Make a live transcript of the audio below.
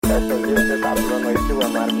A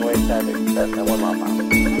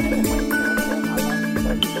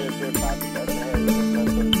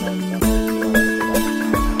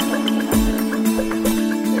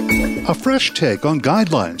fresh take on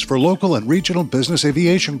guidelines for local and regional business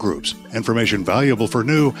aviation groups, information valuable for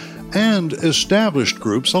new and established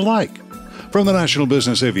groups alike. From the National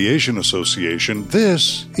Business Aviation Association,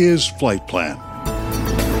 this is Flight Plan.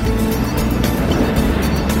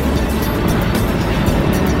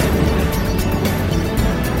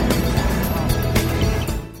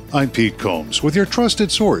 I'm Pete Combs with your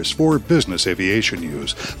trusted source for business aviation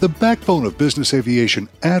news. The backbone of business aviation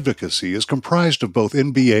advocacy is comprised of both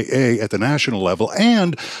NBAA at the national level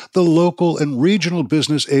and the local and regional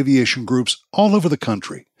business aviation groups all over the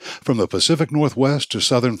country. From the Pacific Northwest to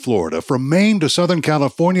southern Florida, from Maine to Southern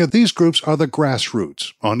California, these groups are the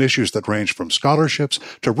grassroots on issues that range from scholarships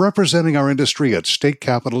to representing our industry at state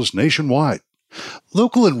capitals nationwide.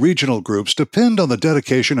 Local and regional groups depend on the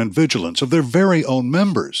dedication and vigilance of their very own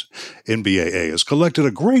members. NBAA has collected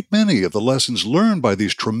a great many of the lessons learned by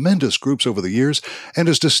these tremendous groups over the years and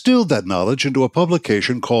has distilled that knowledge into a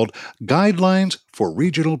publication called Guidelines for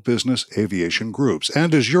Regional Business Aviation Groups.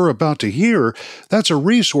 And as you're about to hear, that's a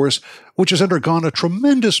resource which has undergone a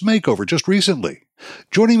tremendous makeover just recently.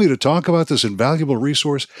 Joining me to talk about this invaluable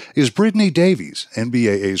resource is Brittany Davies,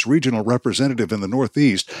 NBAA's regional representative in the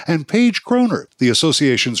Northeast, and Paige Kroner, the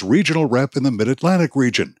association's regional rep in the Mid-Atlantic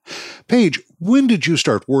region. Paige, when did you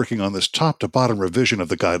start working on this top-to-bottom revision of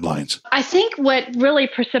the guidelines? I think what really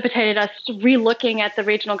precipitated us re-looking at the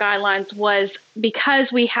regional guidelines was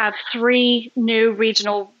because we have 3 new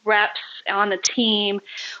regional reps on the team.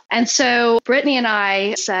 And so Brittany and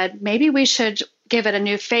I said, maybe we should give it a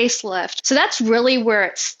new facelift. So that's really where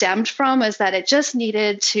it stemmed from, is that it just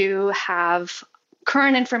needed to have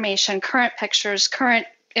current information, current pictures, current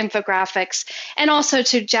infographics, and also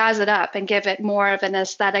to jazz it up and give it more of an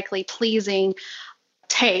aesthetically pleasing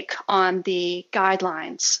take on the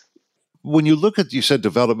guidelines. When you look at, you said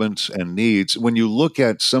developments and needs, when you look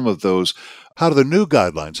at some of those, how do the new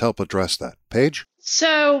guidelines help address that? Paige?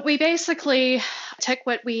 So we basically took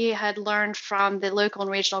what we had learned from the local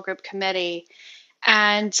and regional group committee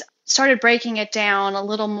and started breaking it down a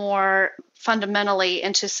little more fundamentally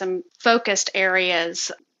into some focused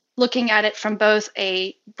areas, looking at it from both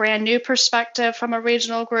a brand new perspective from a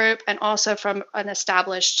regional group and also from an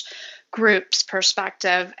established group's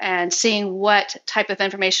perspective, and seeing what type of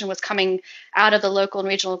information was coming out of the local and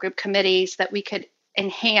regional group committees that we could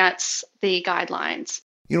enhance the guidelines.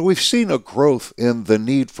 You know, we've seen a growth in the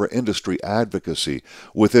need for industry advocacy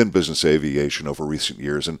within business aviation over recent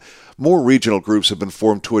years, and more regional groups have been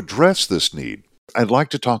formed to address this need. I'd like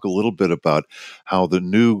to talk a little bit about how the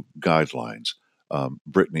new guidelines,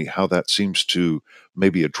 Brittany, how that seems to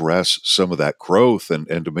maybe address some of that growth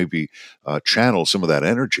and to maybe channel some of that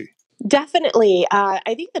energy. Definitely.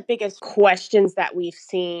 I think the biggest questions that we've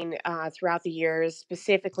seen throughout the years,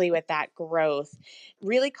 specifically with that growth,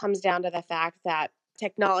 really comes down to the fact that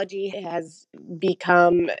technology has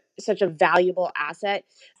become such a valuable asset.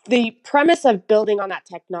 The premise of building on that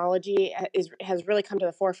technology has really come to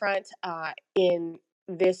the forefront in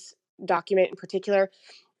this document in particular.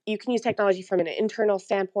 You can use technology from an internal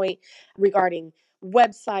standpoint regarding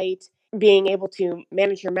website, being able to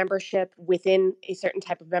manage your membership within a certain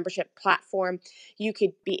type of membership platform. You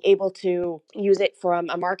could be able to use it from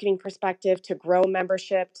a marketing perspective to grow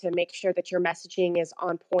membership, to make sure that your messaging is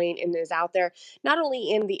on point and is out there, not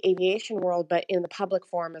only in the aviation world, but in the public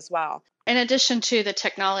forum as well. In addition to the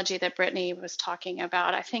technology that Brittany was talking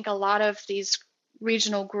about, I think a lot of these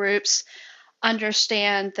regional groups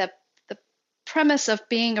understand that premise of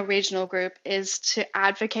being a regional group is to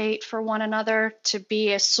advocate for one another, to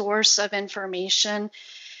be a source of information.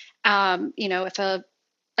 If a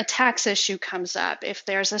tax issue comes up, if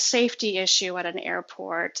there's a safety issue at an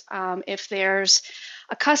airport, if there's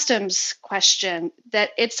a customs question,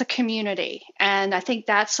 that it's a community. And I think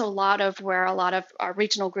that's a lot of where a lot of our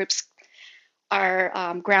regional groups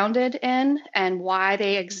are grounded in, and why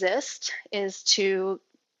they exist is to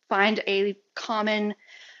find a common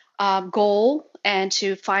goal and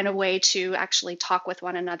to find a way to actually talk with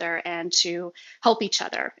one another and to help each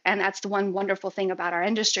other. And that's the one wonderful thing about our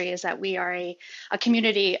industry, is that we are a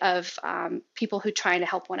community of people who try to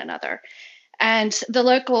help one another. And the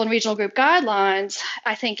local and regional group guidelines,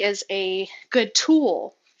 I think, is a good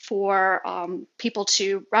tool for people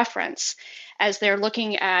to reference as they're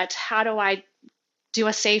looking at, how do I do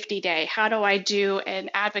a safety day? How do I do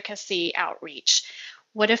an advocacy outreach?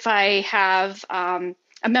 What if I have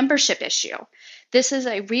a membership issue? This is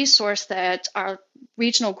a resource that our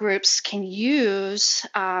regional groups can use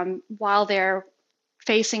while they're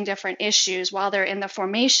facing different issues while they're in the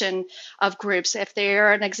formation of groups. If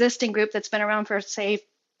they're an existing group that's been around for, say,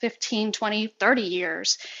 15, 20, 30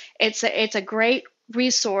 years, it's a great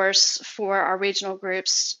resource for our regional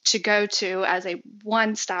groups to go to as a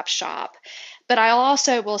one-stop shop. But I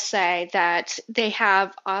also will say that they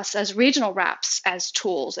have us as regional reps as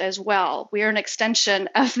tools as well. We are an extension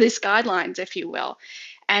of these guidelines, if you will.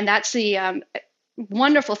 And that's the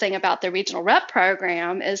wonderful thing about the regional rep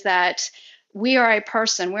program is that we are a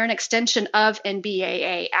person, we're an extension of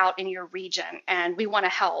NBAA out in your region, and we want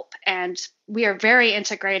to help. And we are very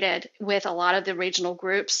integrated with a lot of the regional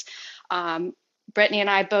groups. Brittany and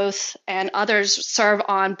I both and others serve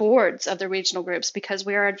on boards of the regional groups because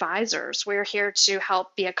we are advisors. We're here to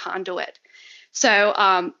help be a conduit. So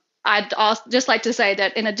I'd also just like to say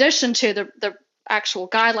that in addition to the actual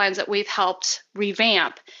guidelines that we've helped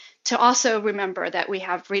revamp, to also remember that we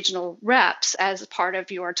have regional reps as part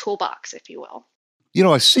of your toolbox, if you will.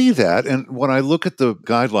 I see that. And when I look at the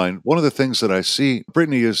guideline, one of the things that I see,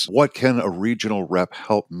 Brittany, is what can a regional rep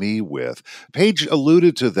help me with? Paige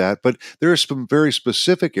alluded to that, but there are some very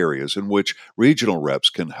specific areas in which regional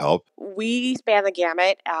reps can help. We span the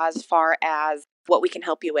gamut as far as what we can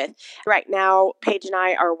help you with. Right now, Paige and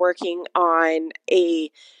I are working on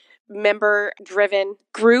a member-driven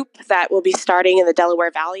group that will be starting in the Delaware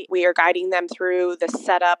Valley. We are guiding them through the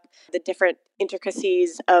setup, the different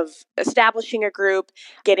intricacies of establishing a group,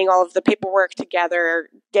 getting all of the paperwork together,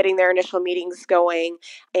 getting their initial meetings going,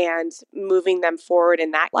 and moving them forward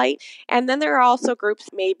in that light. And then there are also groups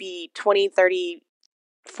maybe 20, 30,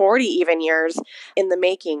 40 even years in the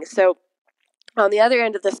making. So on the other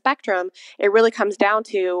end of the spectrum, it really comes down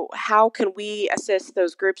to how can we assist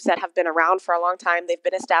those groups that have been around for a long time, they've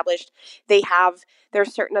been established, they have their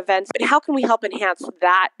certain events, but how can we help enhance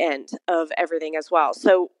that end of everything as well?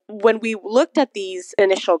 So when we looked at these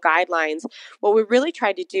initial guidelines, what we really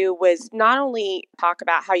tried to do was not only talk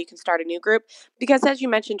about how you can start a new group, because as you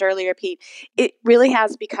mentioned earlier, Pete, it really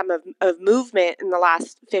has become a movement in the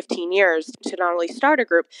last 15 years to not only start a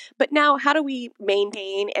group, but now how do we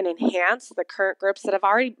maintain and enhance the current groups that have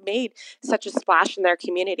already made such a splash in their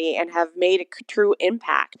community and have made a true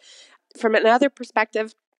impact? From another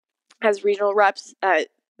perspective, as regional reps,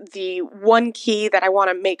 the one key that I want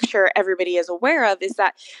to make sure everybody is aware of is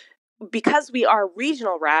that because we are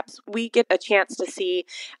regional reps, we get a chance to see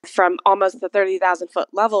from almost the 30,000 foot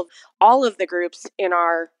level all of the groups in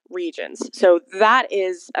our regions. So that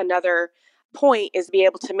is another point, is be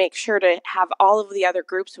able to make sure to have all of the other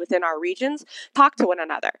groups within our regions talk to one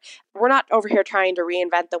another. We're not over here trying to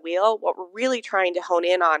reinvent the wheel. What we're really trying to hone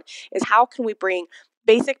in on is how can we bring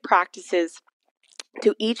basic practices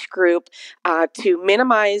to each group to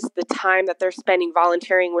minimize the time that they're spending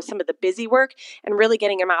volunteering with some of the busy work and really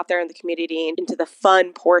getting them out there in the community and into the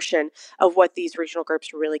fun portion of what these regional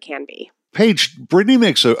groups really can be. Paige, Brittany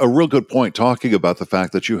makes a real good point talking about the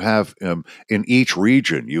fact that you have in each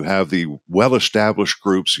region, you have the well-established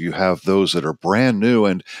groups, you have those that are brand new,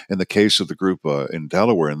 and in the case of the group in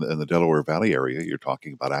Delaware, in the Delaware Valley area, you're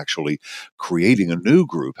talking about actually creating a new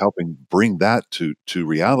group, helping bring that to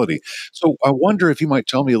reality. So I wonder if you might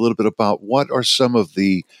tell me a little bit about what are some of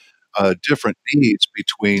the different needs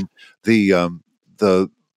between the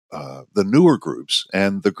the newer groups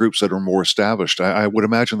and the groups that are more established. I would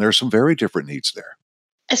imagine there are some very different needs there.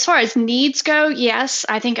 As far as needs go, yes,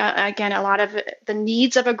 I think, again, a lot of the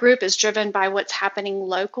needs of a group is driven by what's happening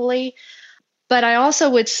locally. But I also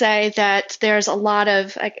would say that there's a lot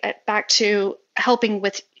of, back to helping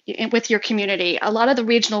with your community, a lot of the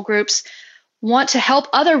regional groups want to help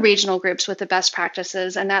other regional groups with the best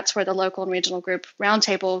practices. And that's where the local and regional group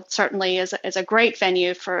roundtable certainly is a great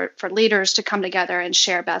venue for leaders to come together and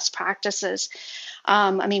share best practices.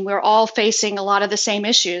 We're all facing a lot of the same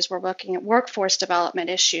issues. We're looking at workforce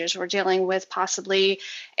development issues. We're dealing with possibly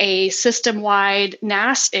a system-wide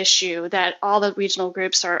NAS issue that all the regional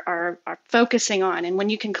groups are focusing on. And when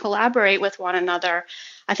you can collaborate with one another,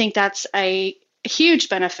 I think that's a huge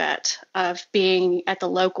benefit of being at the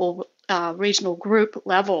local regional group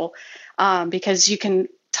level, because you can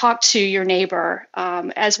talk to your neighbor.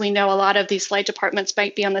 As we know, a lot of these flight departments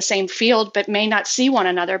might be on the same field, but may not see one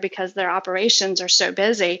another because their operations are so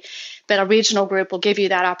busy. But a regional group will give you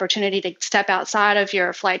that opportunity to step outside of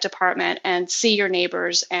your flight department and see your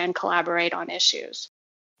neighbors and collaborate on issues.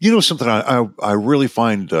 Something I really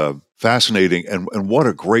find fascinating and what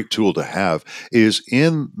a great tool to have is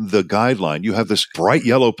in the guideline, you have this bright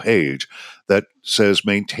yellow page that says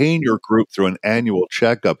maintain your group through an annual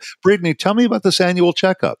checkup. Brittany, tell me about this annual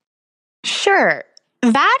checkup. Sure.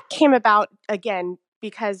 That came about, again,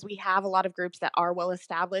 because we have a lot of groups that are well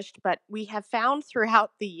established, but we have found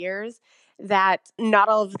throughout the years that not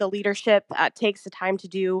all of the leadership takes the time to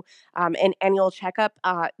do an annual checkup.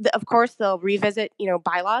 Of course, they'll revisit,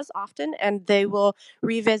 bylaws often, and they will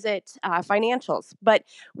revisit financials. But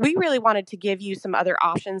we really wanted to give you some other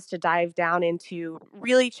options to dive down into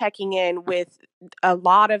really checking in with a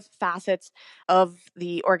lot of facets of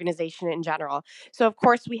the organization in general. So, of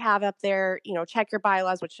course, we have up there, check your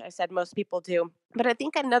bylaws, which I said most people do. But I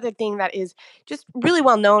think another thing that is just really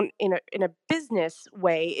well known in a business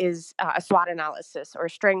way is a SWOT analysis, or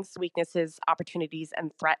strengths, weaknesses, opportunities,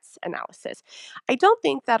 and threats analysis. I don't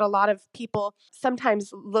think that a lot of people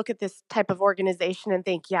sometimes look at this type of organization and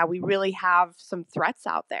think, yeah, we really have some threats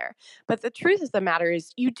out there. But the truth of the matter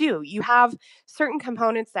is, you do. You have certain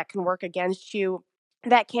components that can work against you,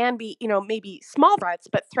 that can be, maybe small threats,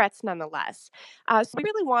 but threats nonetheless. So we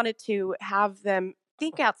really wanted to have them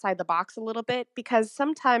think outside the box a little bit, because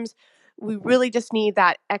sometimes we really just need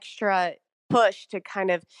that extra push to kind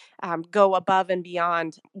of go above and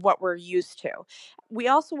beyond what we're used to. We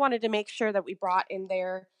also wanted to make sure that we brought in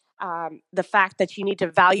there the fact that you need to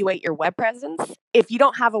evaluate your web presence. If you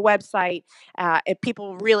don't have a website, if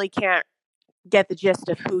people really can't get the gist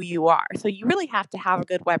of who you are. So you really have to have a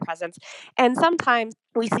good web presence. And sometimes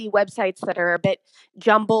we see websites that are a bit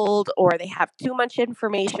jumbled, or they have too much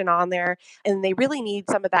information on there, and they really need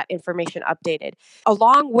some of that information updated.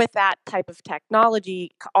 Along with that type of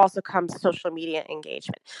technology also comes social media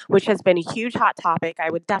engagement, which has been a huge hot topic,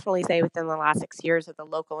 I would definitely say, within the last 6 years of the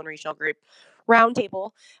local and regional group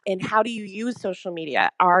roundtable. And how do you use social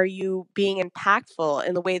media? Are you being impactful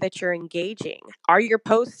in the way that you're engaging? Are your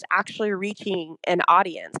posts actually reaching an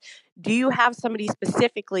audience? Do you have somebody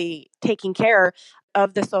specifically taking care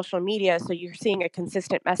of the social media so you're seeing a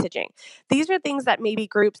consistent messaging? These are things that maybe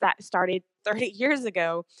groups that started 30 years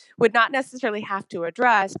ago would not necessarily have to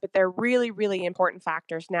address, but they're really, really important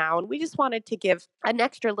factors now. And we just wanted to give an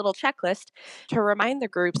extra little checklist to remind the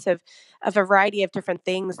groups of a variety of different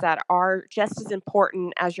things that are just as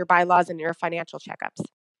important as your bylaws and your financial checkups.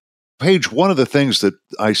 Paige, one of the things that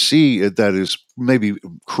I see that is maybe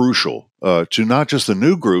crucial to not just the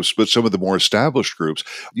new groups, but some of the more established groups,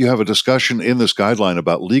 you have a discussion in this guideline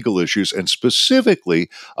about legal issues and specifically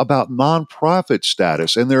about nonprofit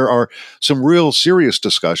status. And there are some real serious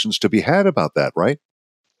discussions to be had about that, right?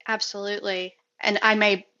 Absolutely. And I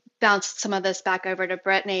may bounce some of this back over to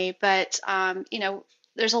Brittany, but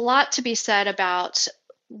there's a lot to be said about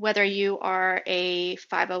whether you are a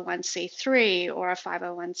 501c3 or a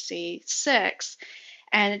 501c6.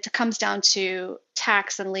 And it comes down to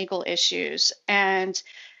tax and legal issues. And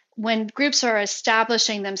when groups are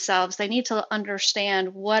establishing themselves, they need to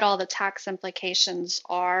understand what all the tax implications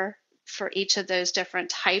are for each of those different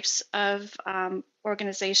types of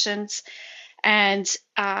organizations. And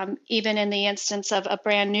even in the instance of a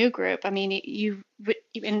brand new group, I mean, you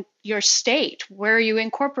in your state, where are you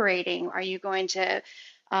incorporating? Are you going to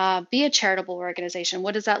be a charitable organization?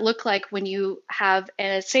 What does that look like when you have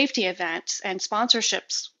a safety event and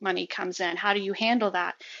sponsorships money comes in? How do you handle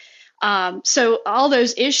that? So all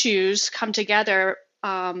those issues come together.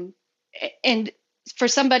 And for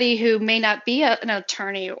somebody who may not be an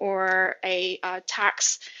attorney or a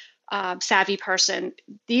tax savvy person,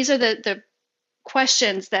 these are the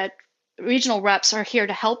questions that regional reps are here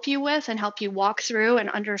to help you with and help you walk through and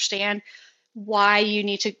understand why you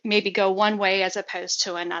need to maybe go one way as opposed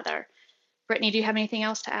to another. Brittany, do you have anything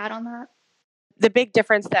else to add on that? The big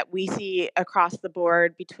difference that we see across the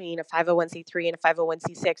board between a 501c3 and a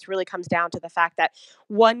 501c6 really comes down to the fact that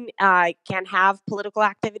one can have political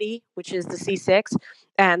activity, which is the C6,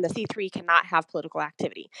 and the C3 cannot have political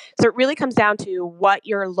activity. So it really comes down to what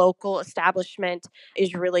your local establishment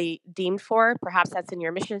is really deemed for. Perhaps that's in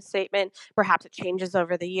your mission statement. Perhaps it changes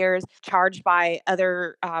over the years, charged by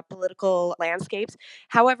other political landscapes.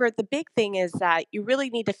 However, the big thing is that you really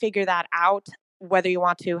need to figure that out, whether you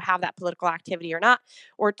want to have that political activity or not,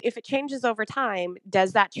 or if it changes over time,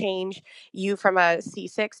 does that change you from a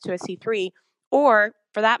C6 to a C3? Or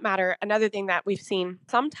for that matter, another thing that we've seen,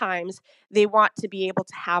 sometimes they want to be able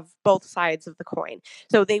to have both sides of the coin.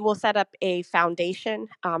 So they will set up a foundation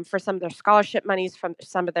for some of their scholarship monies, from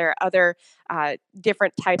some of their other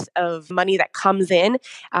different types of money that comes in.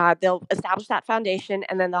 They'll establish that foundation,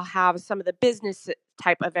 and then they'll have some of the business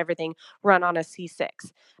type of everything run on a C6,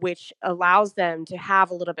 which allows them to have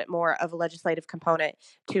a little bit more of a legislative component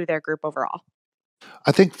to their group overall.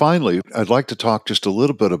 I think finally, I'd like to talk just a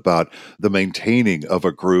little bit about the maintaining of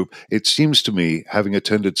a group. It seems to me, having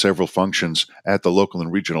attended several functions at the local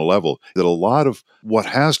and regional level, that a lot of what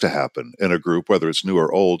has to happen in a group, whether it's new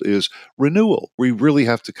or old, is renewal. We really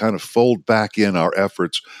have to kind of fold back in our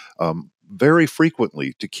efforts very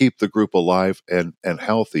frequently to keep the group alive and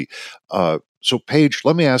healthy. So, Paige,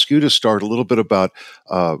 let me ask you to start a little bit about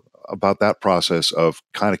that process of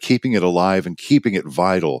kind of keeping it alive and keeping it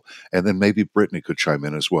vital, and then maybe Brittany could chime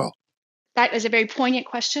in as well. That is a very poignant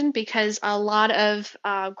question because a lot of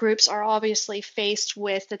groups are obviously faced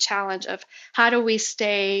with the challenge of how do we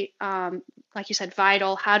stay, like you said,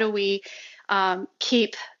 vital? How do we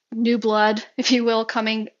keep new blood, if you will,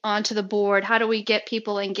 coming onto the board? How do we get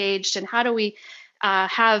people engaged? And how do we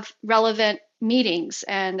have relevant meetings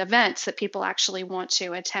and events that people actually want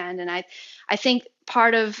to attend? And I think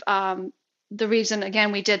part of the reason,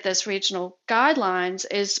 again, we did this regional guidelines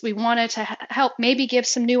is we wanted to help maybe give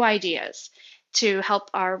some new ideas to help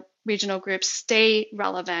our regional groups stay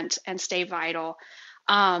relevant and stay vital.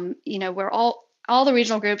 We're all the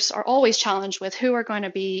regional groups are always challenged with who are going to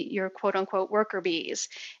be your quote unquote worker bees.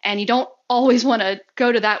 And you don't always want to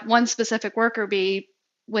go to that one specific worker bee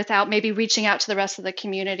without maybe reaching out to the rest of the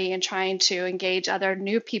community and trying to engage other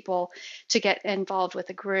new people to get involved with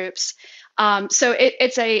the groups. So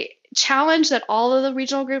it's a challenge that all of the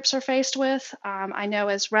regional groups are faced with. I know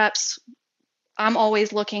as reps, I'm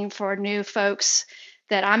always looking for new folks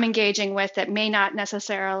that I'm engaging with that may not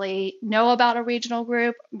necessarily know about a regional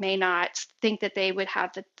group, may not think that they would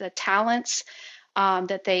have the talents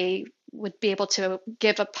that they would be able to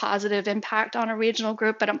give a positive impact on a regional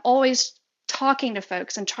group. But I'm always talking to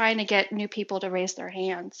folks and trying to get new people to raise their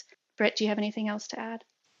hands. Britt, do you have anything else to add?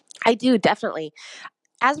 I do, definitely.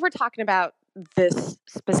 As we're talking about this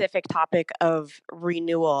specific topic of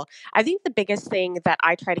renewal, I think the biggest thing that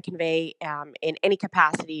I try to convey in any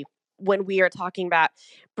capacity when we are talking about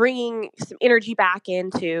bringing some energy back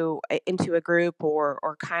into a group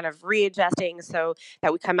or kind of readjusting so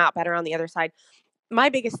that we come out better on the other side, my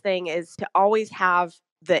biggest thing is to always have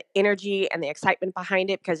the energy and the excitement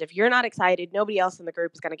behind it, because if you're not excited, nobody else in the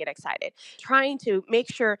group is going to get excited. Trying to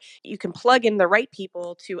make sure you can plug in the right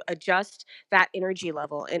people to adjust that energy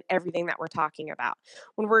level in everything that we're talking about.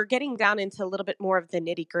 When we're getting down into a little bit more of the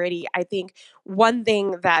nitty-gritty, I think one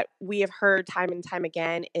thing that we have heard time and time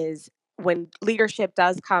again is when leadership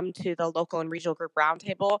does come to the local and regional group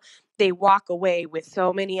roundtable, they walk away with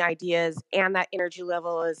so many ideas and that energy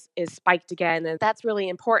level is spiked again. And that's really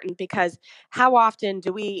important because how often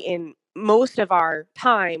do we, in most of our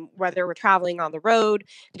time, whether we're traveling on the road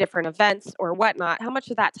to different events or whatnot, how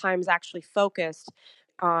much of that time is actually focused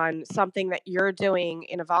on something that you're doing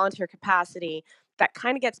in a volunteer capacity that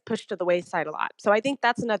kind of gets pushed to the wayside a lot. So I think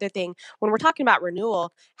that's another thing. When we're talking about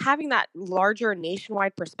renewal, having that larger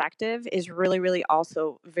nationwide perspective is really, really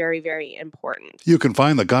also very, very important. You can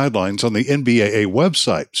find the guidelines on the NBAA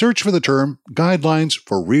website. Search for the term Guidelines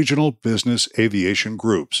for Regional Business Aviation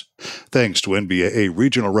Groups. Thanks to NBAA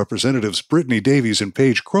regional representatives Brittany Davies and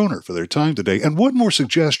Paige Kroner for their time today. And one more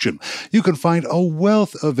suggestion. You can find a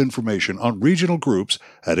wealth of information on regional groups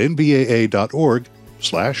at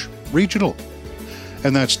nbaa.org/regional.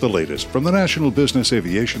 And that's the latest from the National Business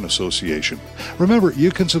Aviation Association. Remember, you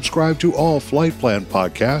can subscribe to all Flight Plan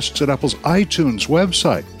podcasts at Apple's iTunes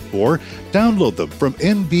website or download them from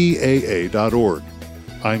nbaa.org.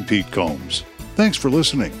 I'm Pete Combs. Thanks for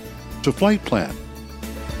listening to Flight Plan.